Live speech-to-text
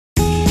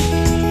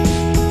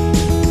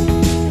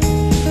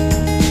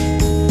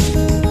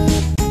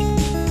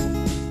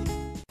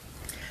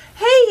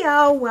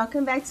Hello,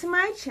 welcome back to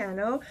my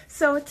channel.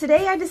 So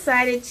today I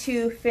decided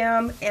to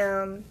film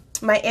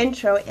my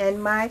intro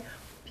and my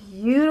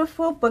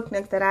beautiful book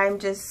nook that I'm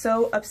just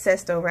so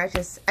obsessed over. I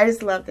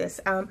just love this.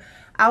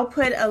 I'll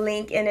put a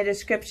link in the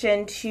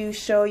description to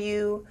show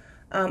you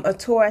a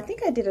tour. I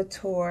think I did a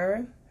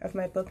tour of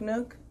my book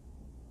nook.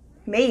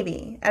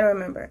 Maybe. I don't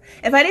remember.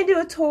 If I didn't do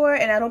a tour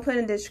and I don't put it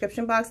in the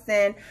description box,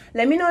 then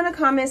let me know in the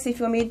comments if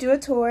you want me to do a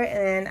tour,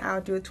 and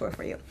I'll do a tour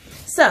for you.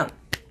 So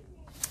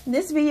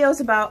this video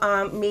is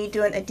about me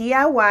doing a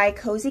DIY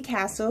cozy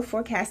castle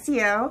for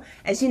Castiel.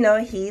 As you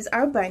know, he's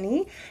our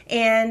bunny.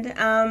 And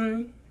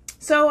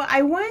so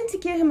I wanted to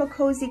get him a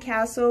cozy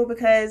castle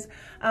because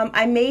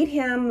I made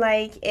him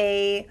like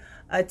a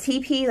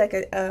teepee, like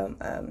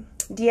a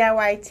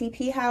DIY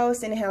teepee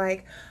house, and it had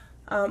like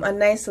a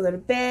nice little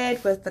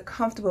bed with a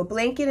comfortable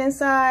blanket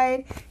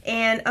inside.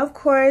 And of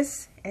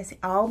course, as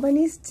all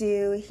bunnies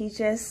do, he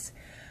just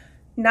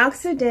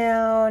knocks it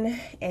down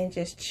and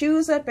just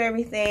chews up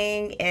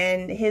everything,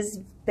 and his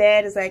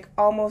bed is like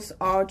almost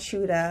all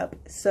chewed up.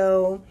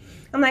 So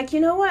I'm like, you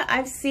know what,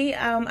 I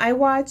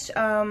watch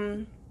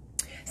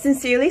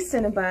Sincerely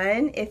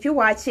Cinnabon. If you're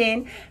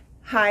watching,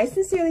 hi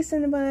Sincerely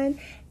Cinnabon.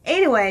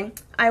 Anyway,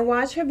 I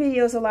watch her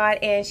videos a lot,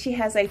 and she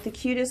has like the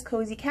cutest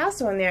cozy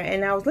castle in there,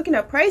 and I was looking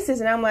at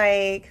prices and I'm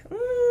like,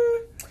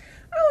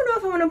 I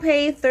don't know if I want to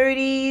pay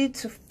 $30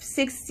 to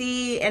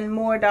 $60 and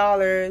more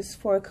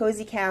for a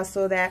cozy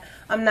castle that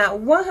I'm not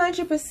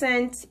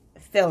 100%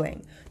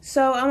 filling.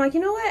 So I'm like, you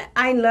know what?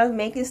 I love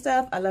making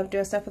stuff. I love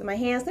doing stuff with my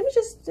hands. Let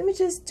me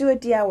just do a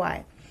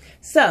DIY.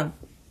 So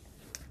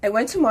I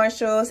went to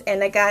Marshall's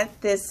and I got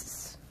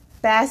this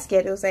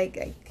basket. It was like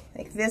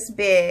this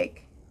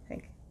big,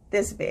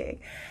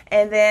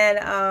 and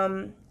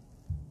then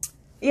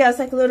yeah, it's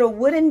like a little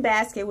wooden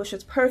basket, which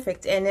was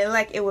perfect, and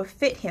it would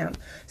fit him.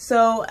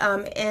 So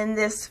in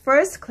this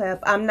first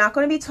clip, I'm not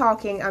going to be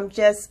talking. I'm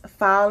just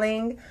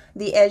filing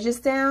the edges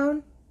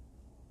down.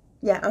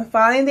 Yeah, I'm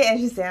filing the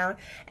edges down.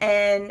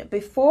 And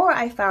before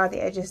I file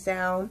the edges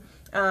down,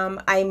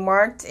 I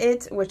marked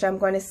it, which I'm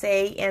going to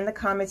say in the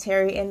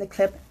commentary in the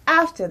clip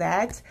after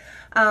that.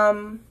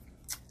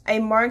 I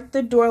marked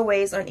the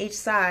doorways on each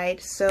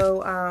side,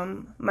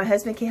 so my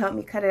husband can help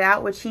me cut it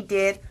out, which he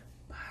did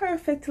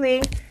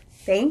perfectly.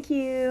 Thank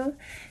you.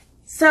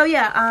 So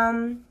yeah,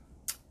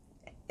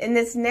 in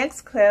this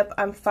next clip,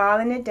 I'm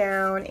filing it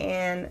down,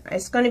 and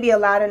it's going to be a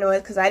lot of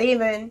noise because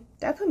did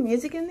I put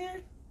music in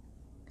there?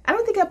 I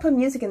don't think I put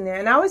music in there,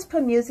 and I always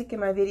put music in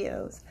my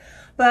videos.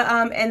 But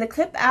and the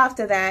clip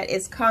after that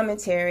is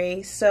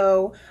commentary,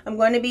 so I'm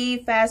going to be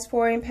fast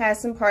forwarding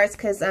past some parts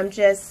because I'm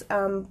just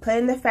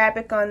putting the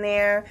fabric on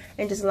there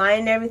and just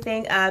lining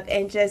everything up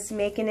and just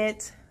making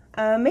it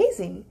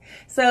amazing.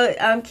 So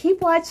keep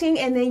watching,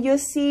 and then you'll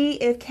see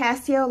if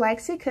Castiel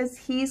likes it, because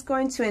he's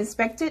going to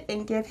inspect it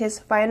and give his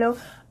final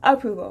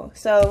approval.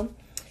 So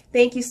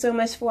thank you so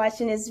much for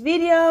watching this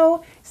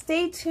video.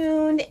 Stay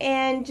tuned,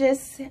 and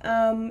just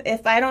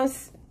if I don't,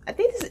 I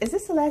think is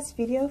this the last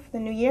video for the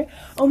new year?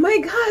 Oh my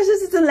gosh,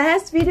 this is the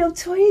last video of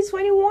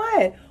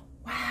 2021.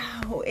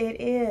 Wow, it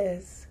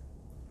is.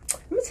 I'm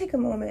gonna take a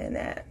moment in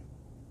that.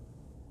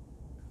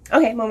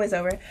 Okay, moment's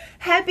over.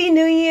 Happy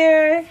New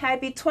Year.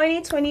 Happy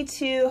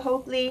 2022.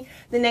 Hopefully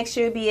the next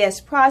year will be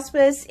as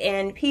prosperous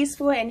and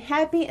peaceful and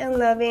happy and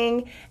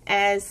loving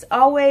as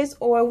always,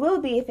 or will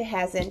be if it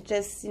hasn't.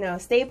 Just, you know,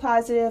 stay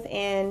positive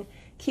and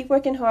keep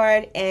working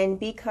hard and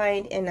be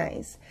kind and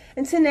nice.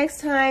 Until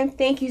next time,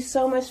 thank you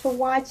so much for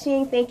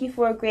watching. Thank you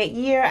for a great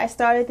year. I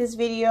started this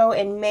video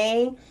in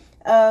May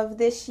of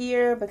this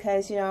year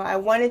because, you know, I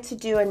wanted to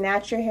do a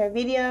natural hair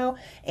video,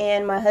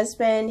 and my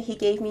husband, he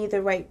gave me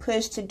the right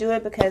push to do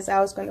it because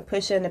I was going to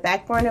push it in the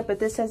back burner. But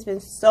this has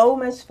been so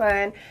much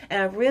fun,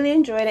 and I've really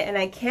enjoyed it, and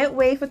I can't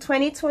wait for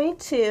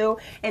 2022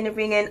 and to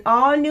bring in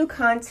all new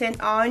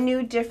content, all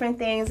new different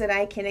things that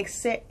I can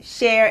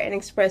share and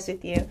express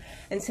with you.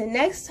 Until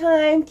next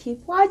time,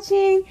 keep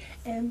watching,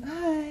 and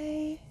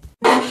bye.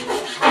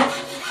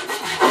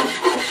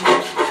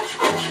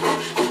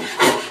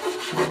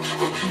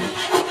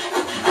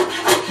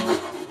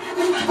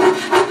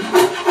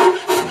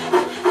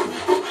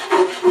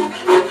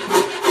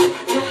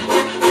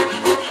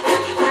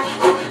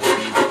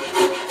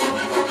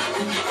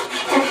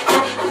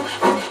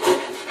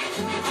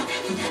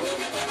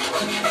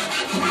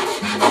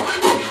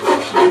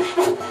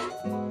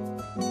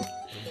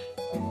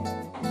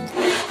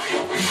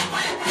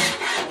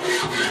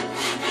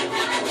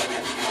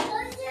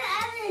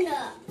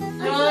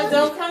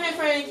 Don't come in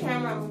front of the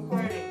camera, I'm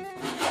recording.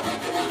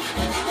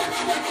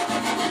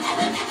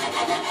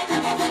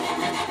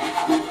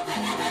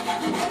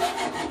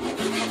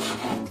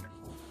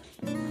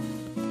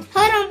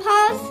 Hold on,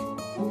 pause.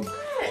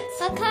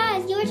 What?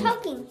 Because you were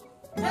talking.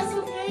 That's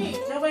okay.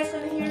 Nobody's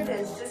going to hear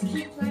this. Just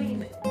keep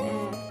playing it.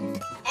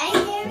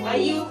 Are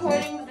you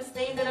recording the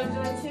thing that I'm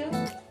doing too?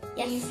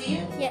 Yes. Can you see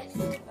it? Yes.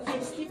 Okay,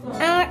 just keep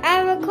going.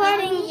 I'm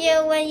recording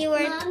you when you were...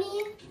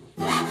 Mommy?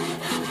 What?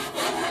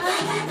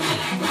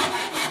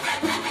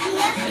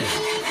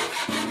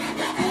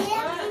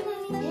 I was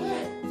going to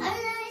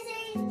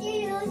say, do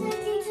you know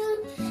something too?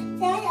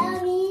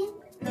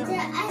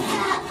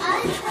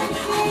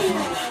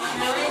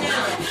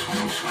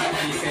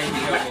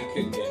 help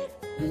me cook dinner.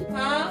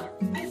 Huh?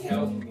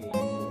 Help me.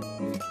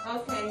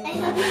 Okay.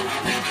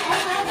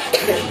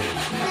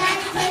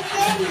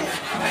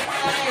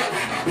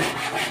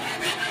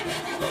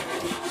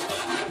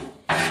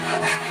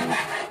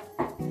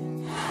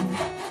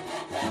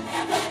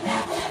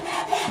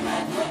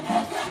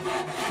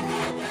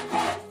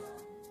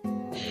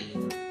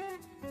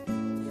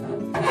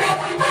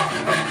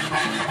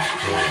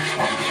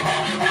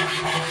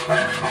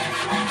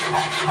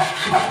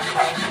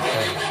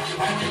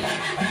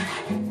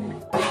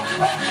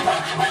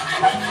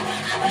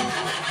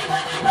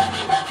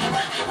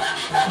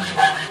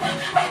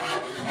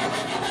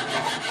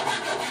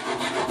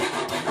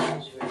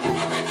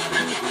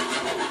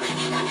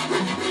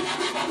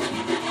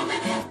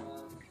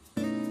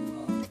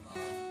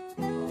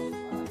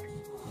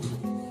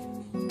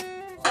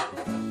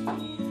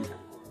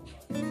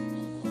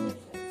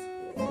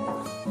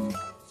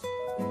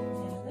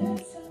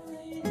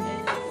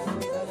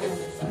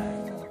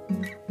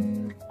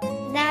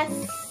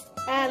 That's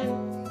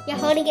you're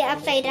holding it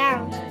upside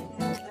down.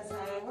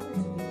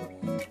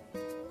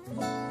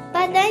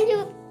 But then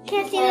you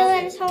can't see the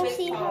letters home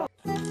sweet home.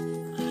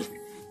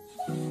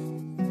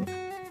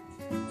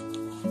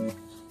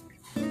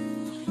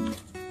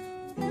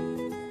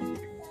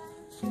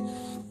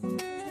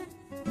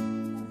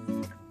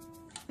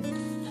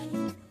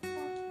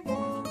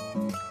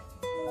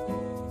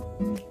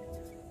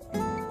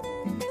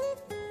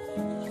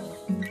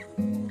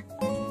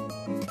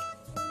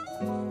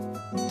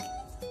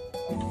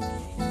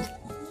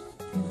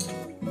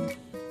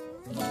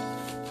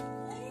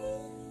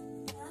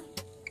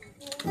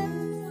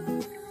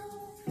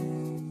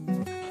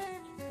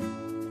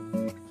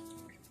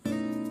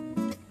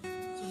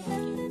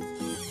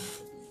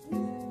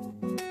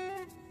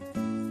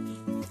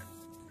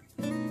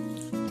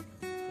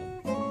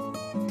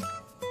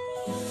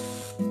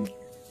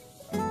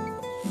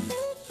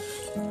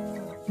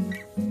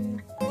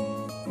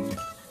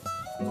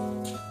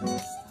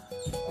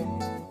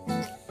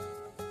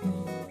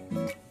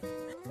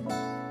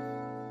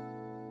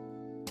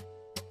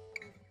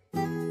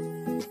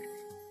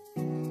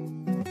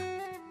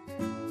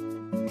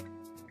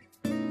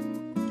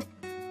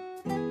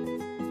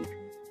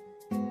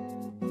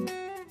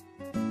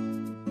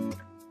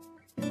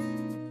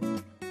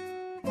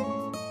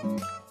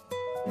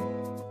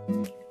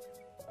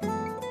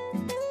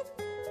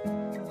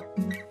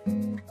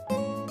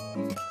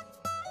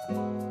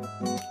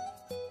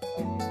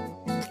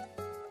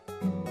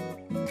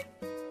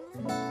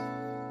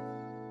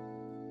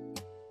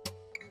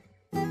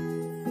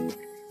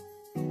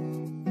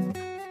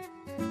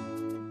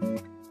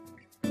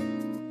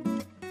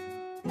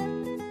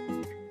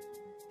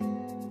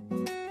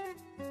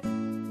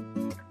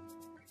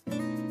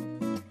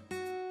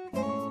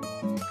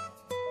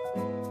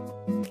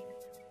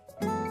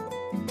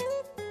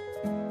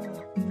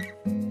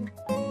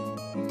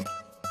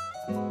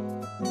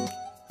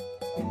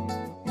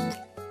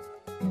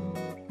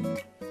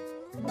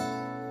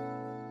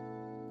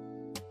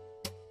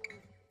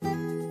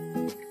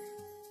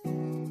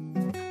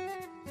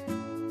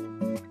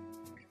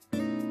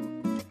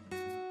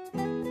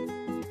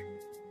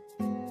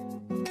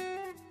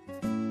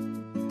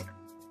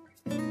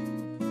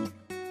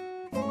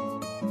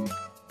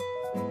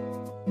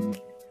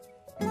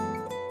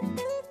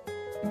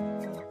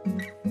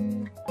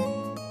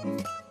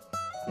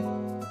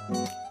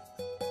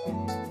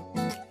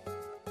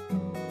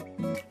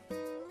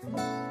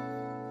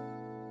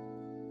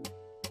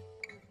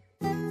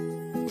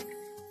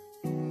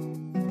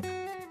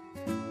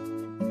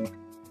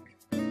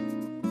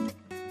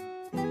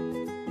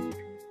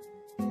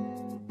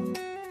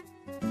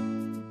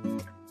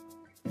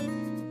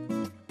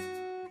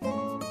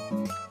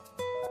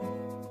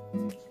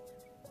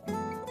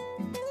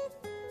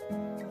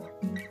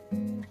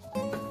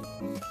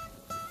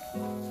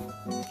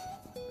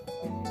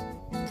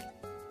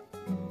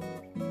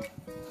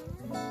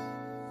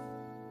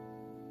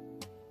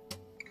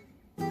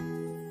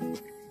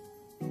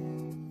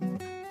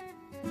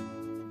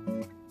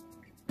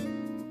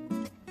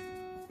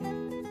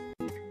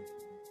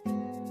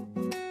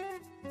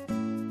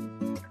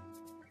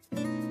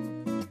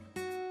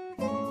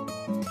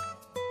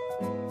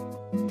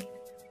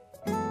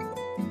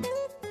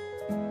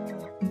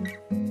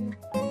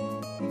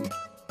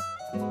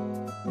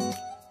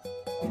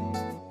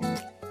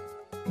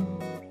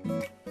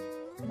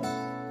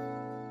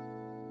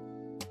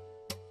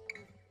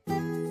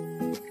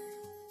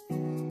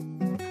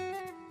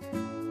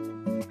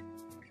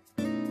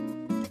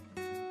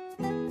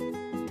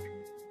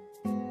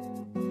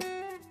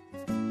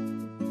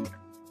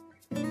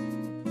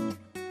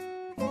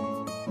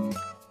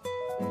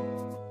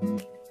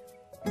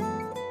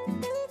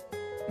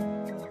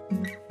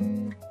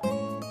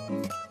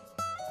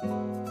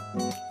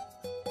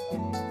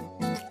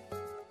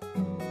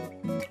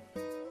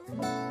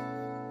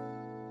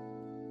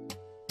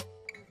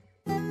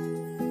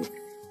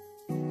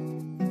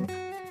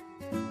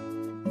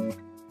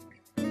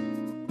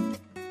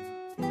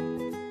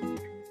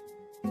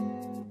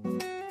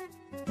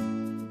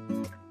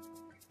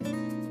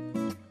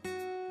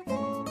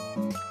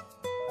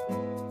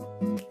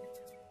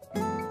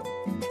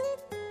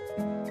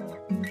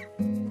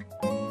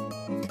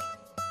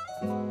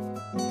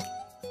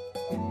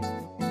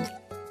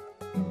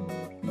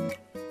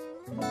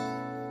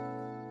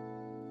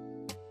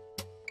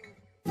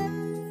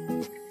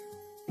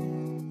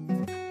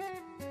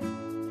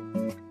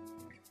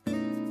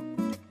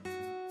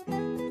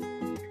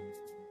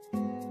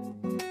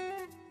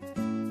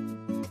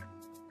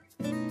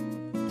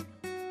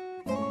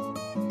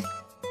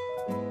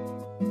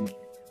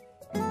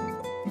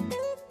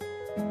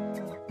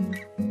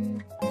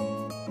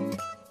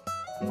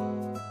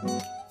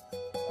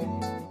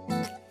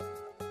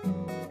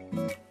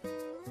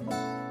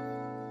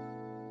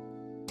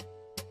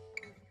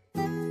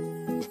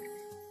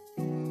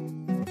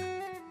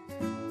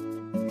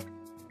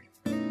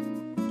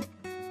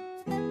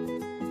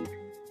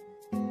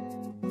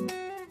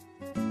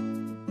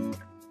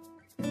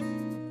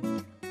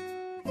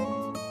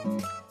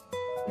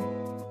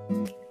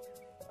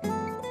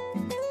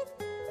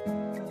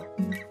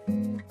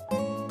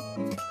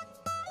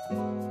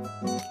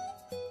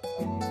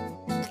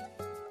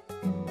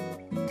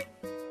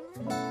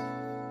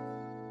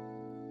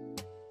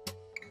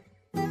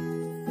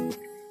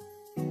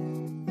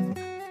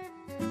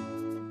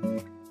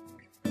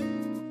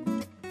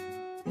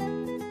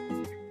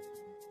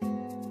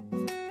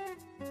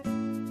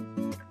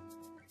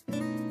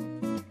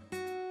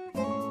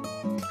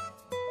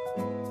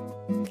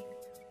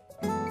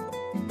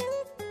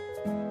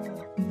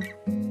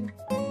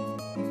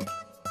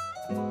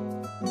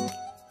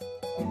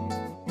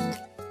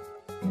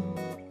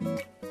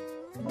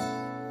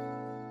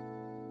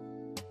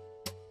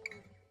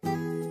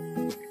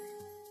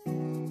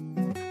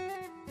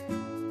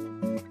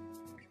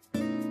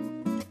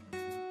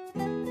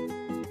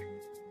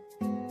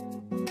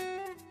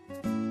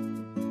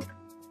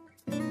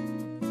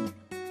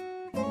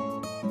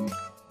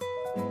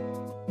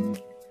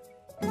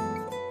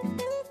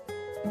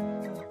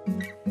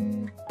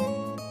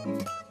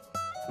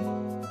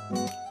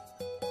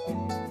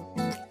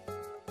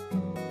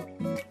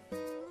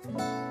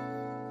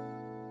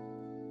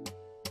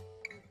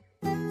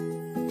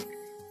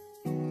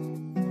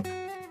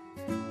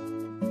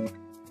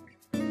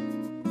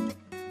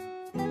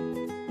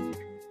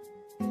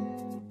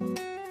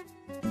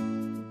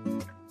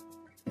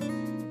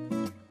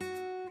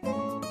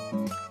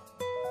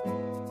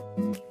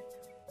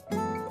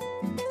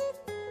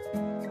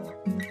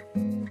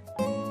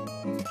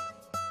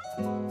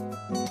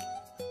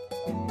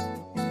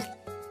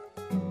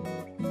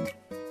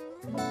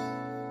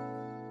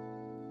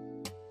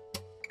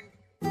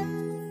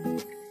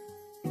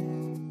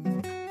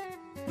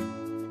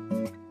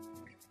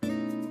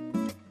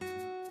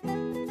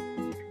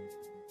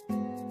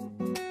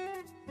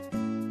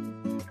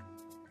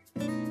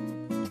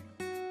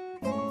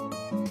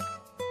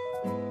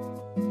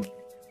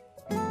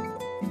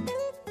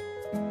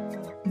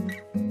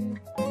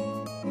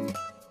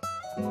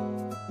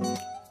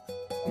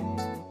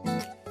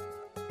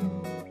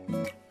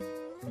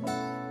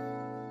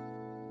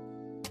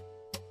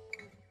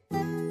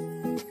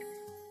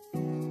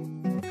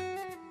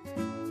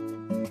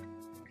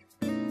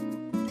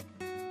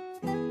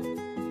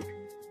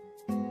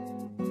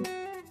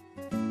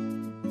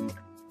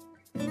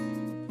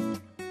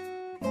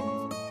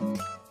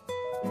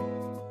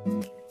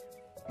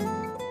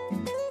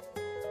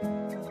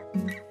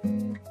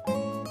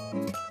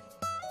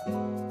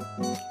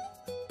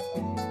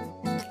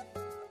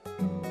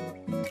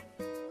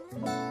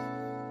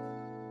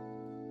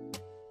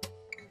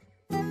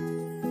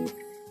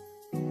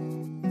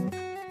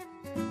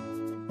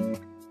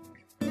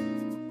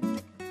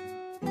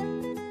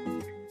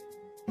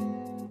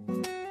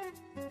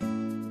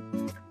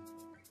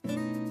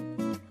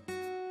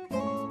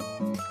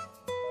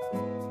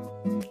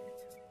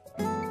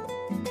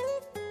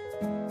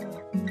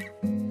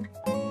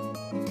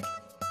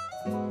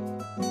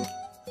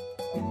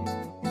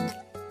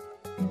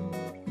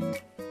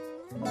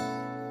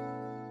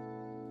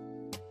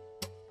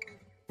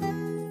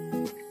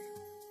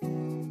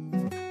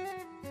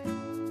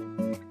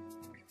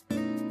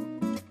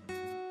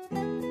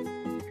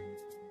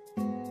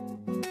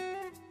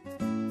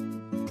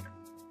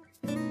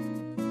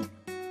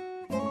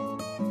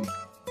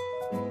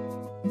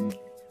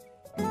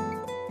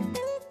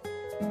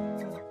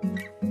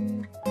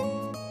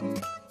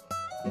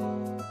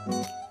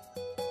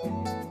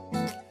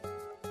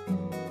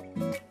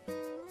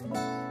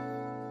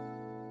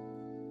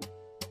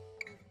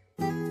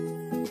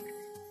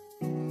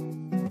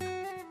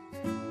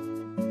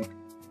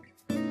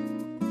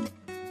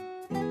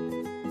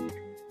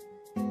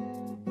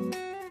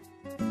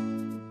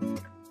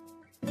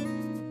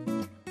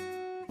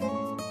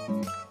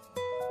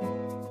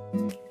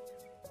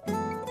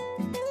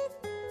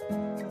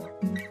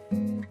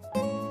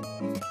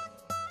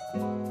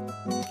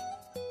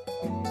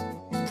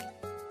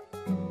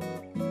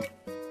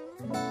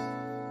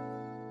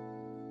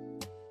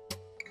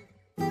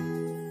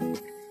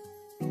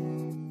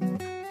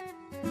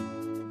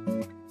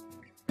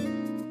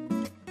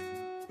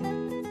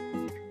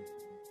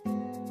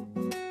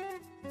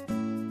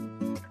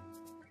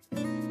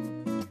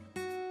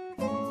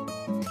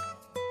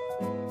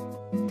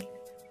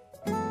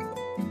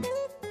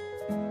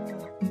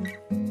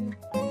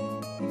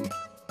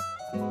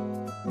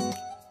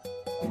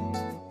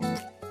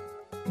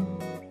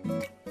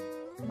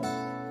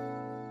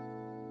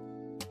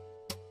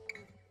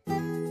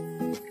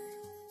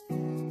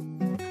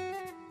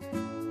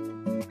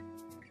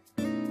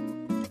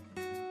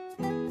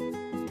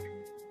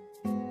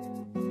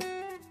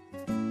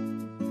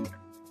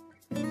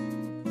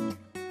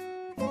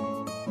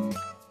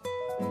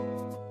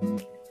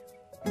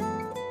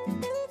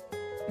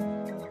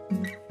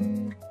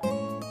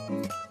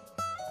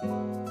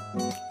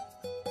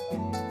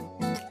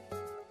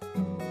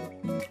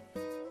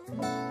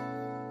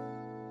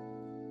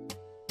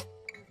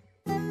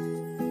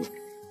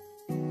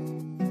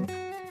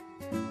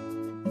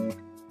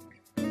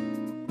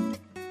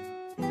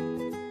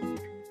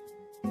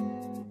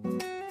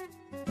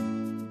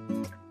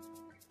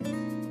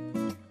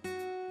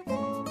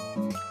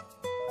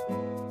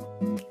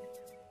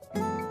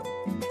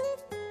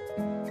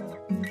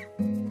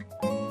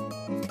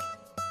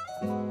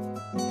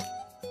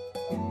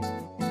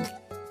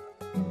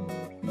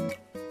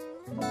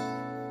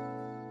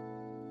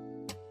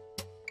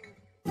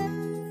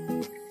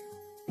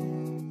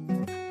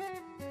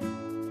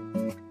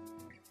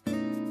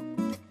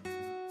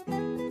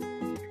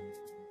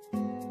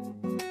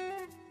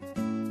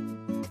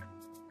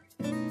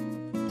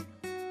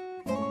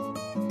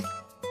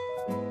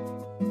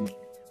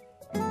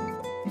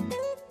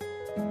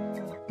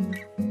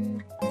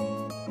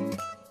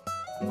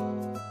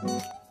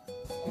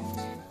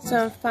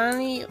 So I'm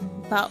finally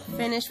about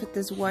finished with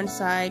this one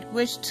side,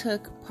 which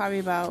took probably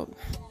about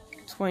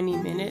 20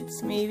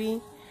 minutes maybe.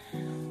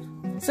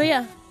 So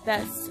yeah,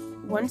 that's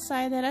one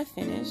side that I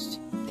finished,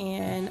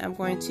 and I'm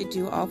going to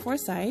do all 4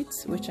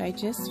 sides, which I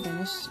just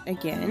finished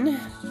again.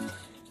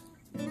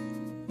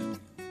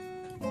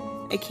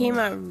 It came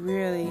out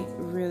really,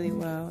 really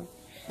well.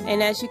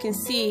 And as you can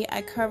see,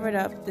 I covered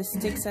up the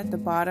sticks at the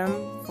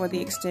bottom for the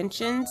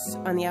extensions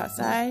on the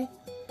outside,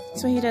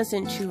 so he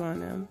doesn't chew on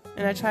them.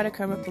 And I try to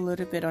cover up a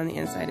little bit on the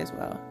inside as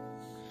well.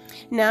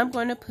 Now I'm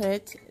going to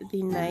put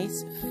the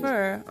nice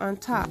fur on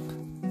top.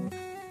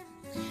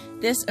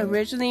 This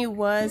originally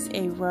was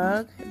a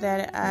rug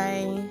that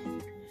I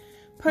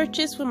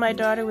purchased when my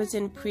daughter was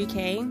in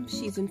pre-K.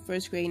 She's in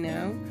 1st grade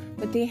now.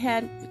 But they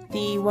had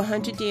the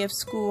 100 day of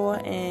school,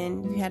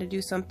 and you had to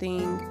do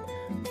something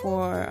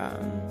for,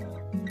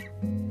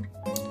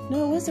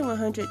 no, it wasn't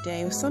 100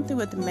 day. It was something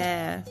with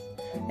math.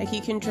 Like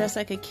you can dress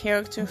like a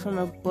character from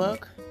a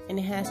book, and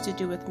it has to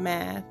do with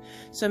math.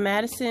 So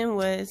Madison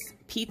was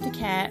Pete the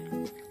cat,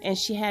 and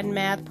she had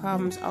math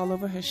problems all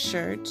over her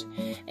shirt.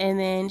 And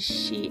then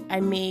I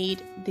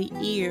made the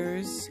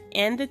ears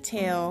and the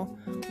tail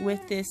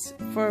with this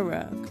fur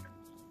rug.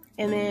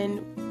 And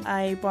then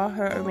I bought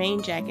her a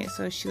rain jacket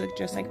so she looked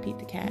just like Pete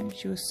the cat.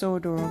 She was so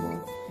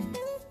adorable.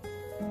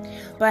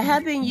 But I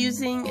have been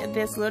using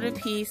this little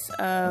piece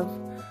of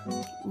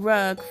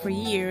rug for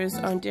years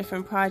on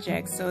different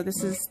projects, so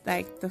this is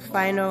like the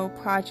final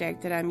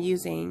project that I'm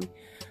using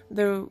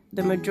the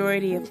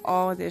majority of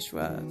all this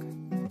rug.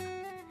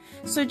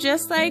 So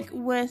just like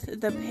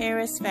with the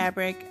Paris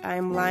fabric,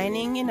 I'm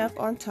lining it up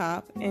on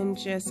top and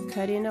just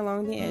cutting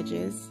along the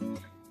edges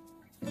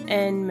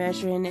and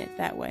measuring it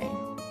that way.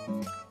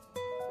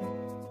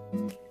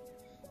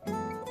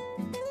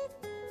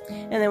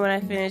 And then when I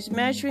finish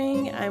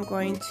measuring, I'm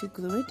going to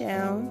glue it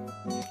down,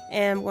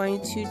 and I'm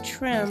going to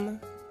trim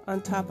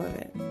on top of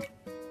it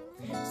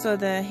so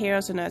the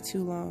hairs are not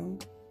too long.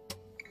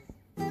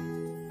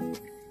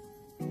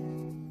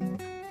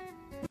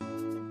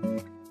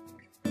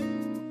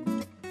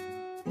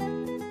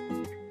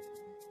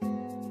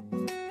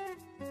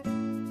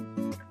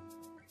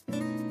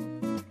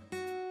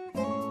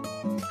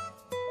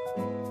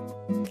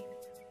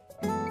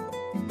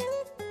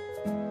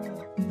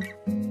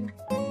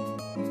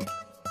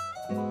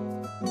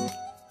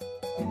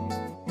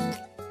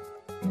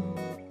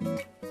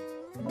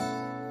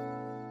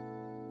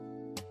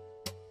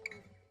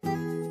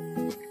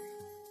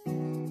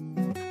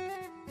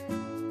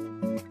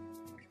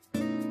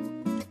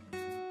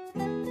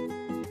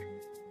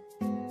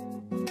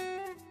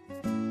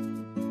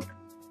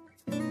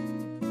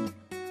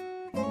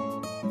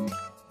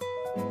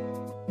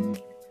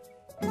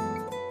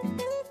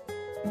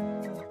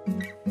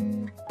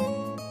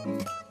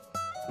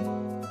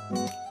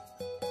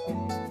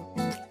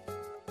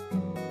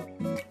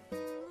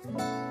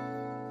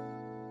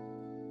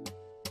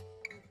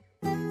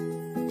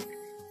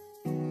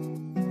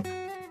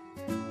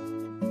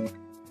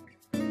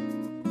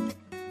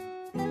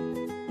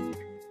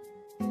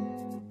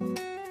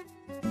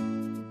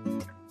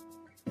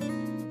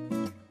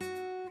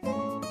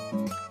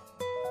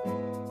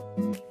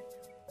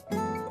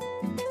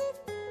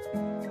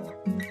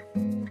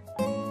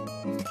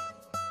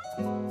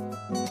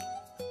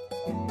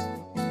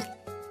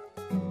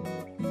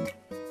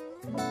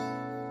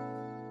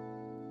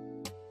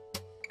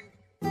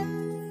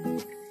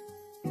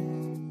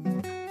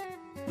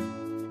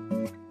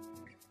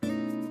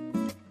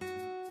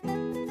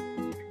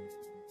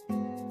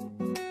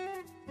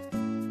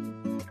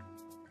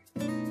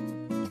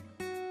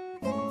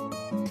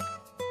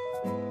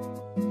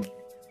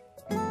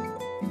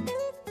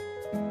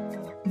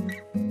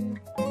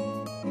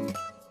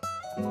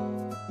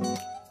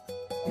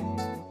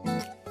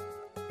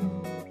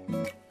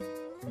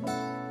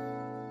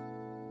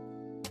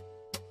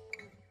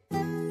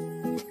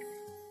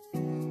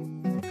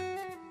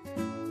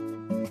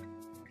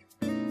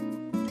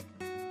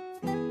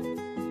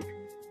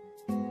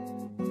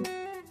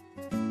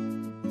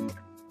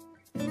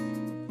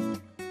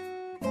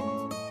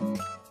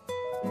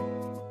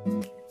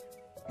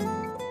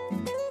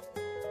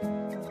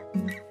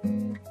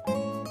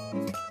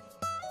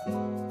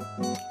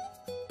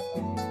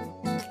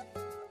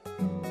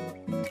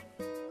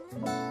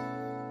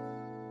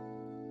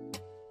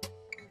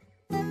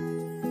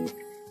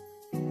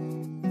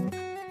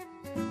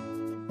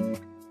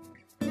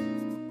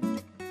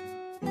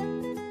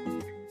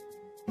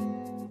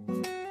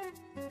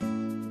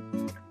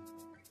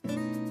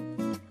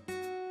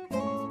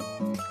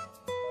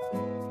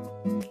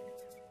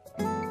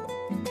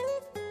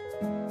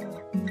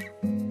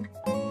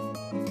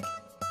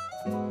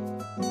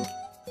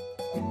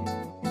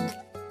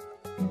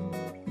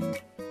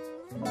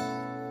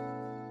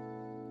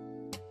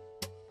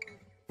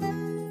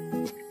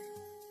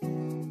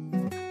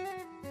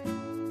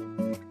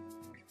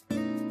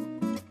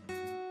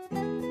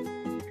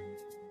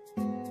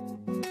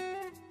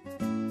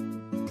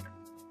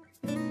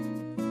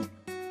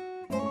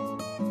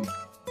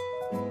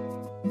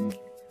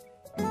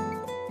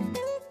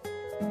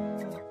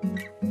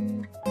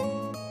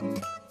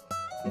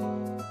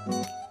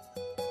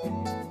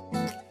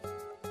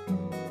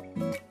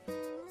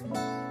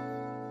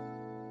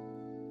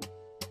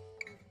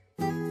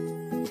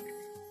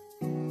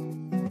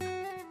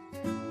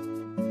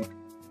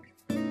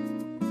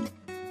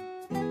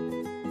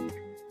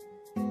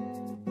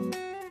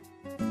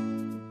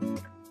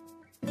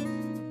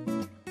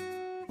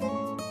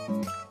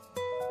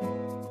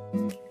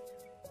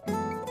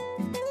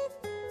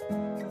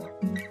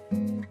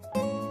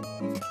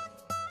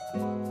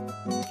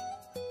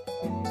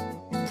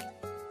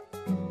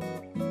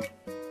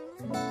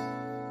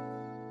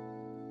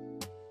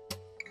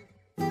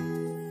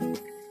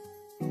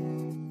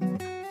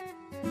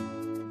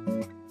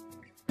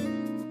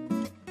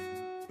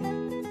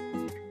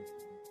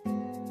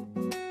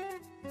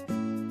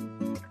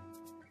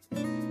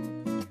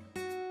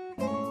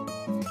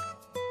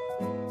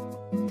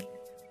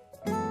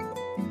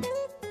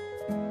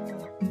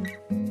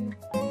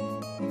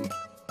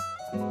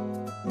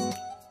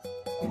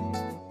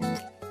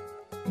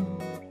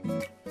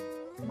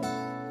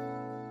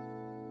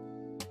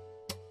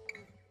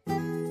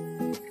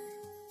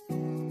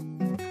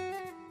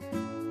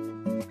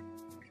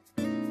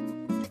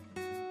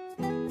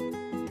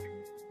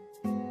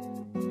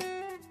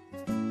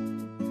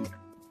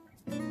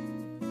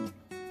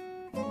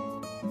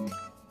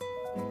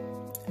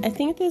 I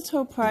think this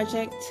whole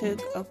project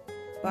took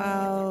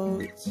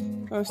about,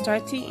 from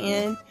start to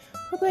end,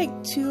 probably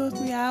like 2 or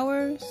 3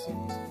 hours.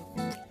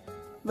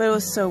 But it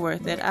was so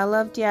worth it. I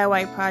love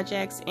DIY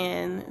projects,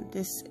 and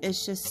this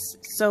is just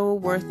so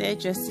worth it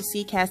just to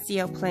see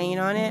Castiel playing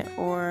on it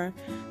or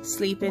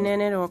sleeping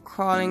in it or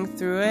crawling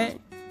through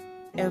it.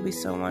 It would be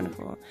so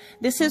wonderful.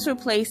 This is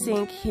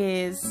replacing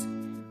his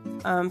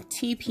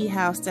TP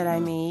house that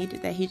I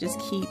made that he just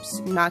keeps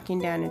knocking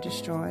down and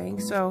destroying.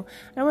 So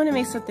I want to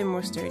make something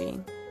more sturdy.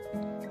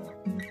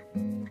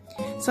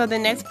 So the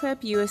next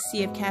clip you will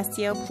see of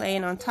Castiel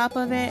playing on top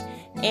of it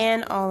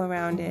and all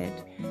around it.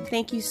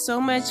 Thank you so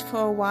much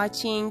for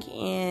watching,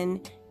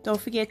 and don't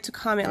forget to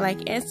comment,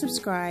 like, and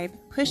subscribe.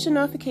 Push the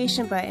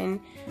notification button,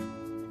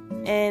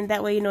 and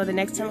that way you know the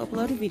next time I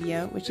upload a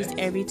video, which is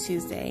every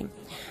Tuesday.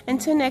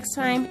 Until next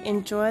time,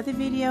 enjoy the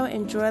video,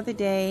 enjoy the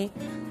day.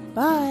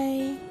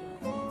 Bye!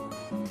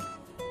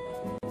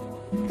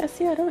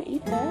 Castiel, don't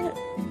eat that.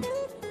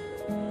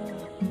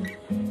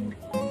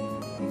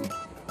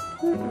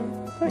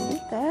 Don't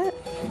eat that.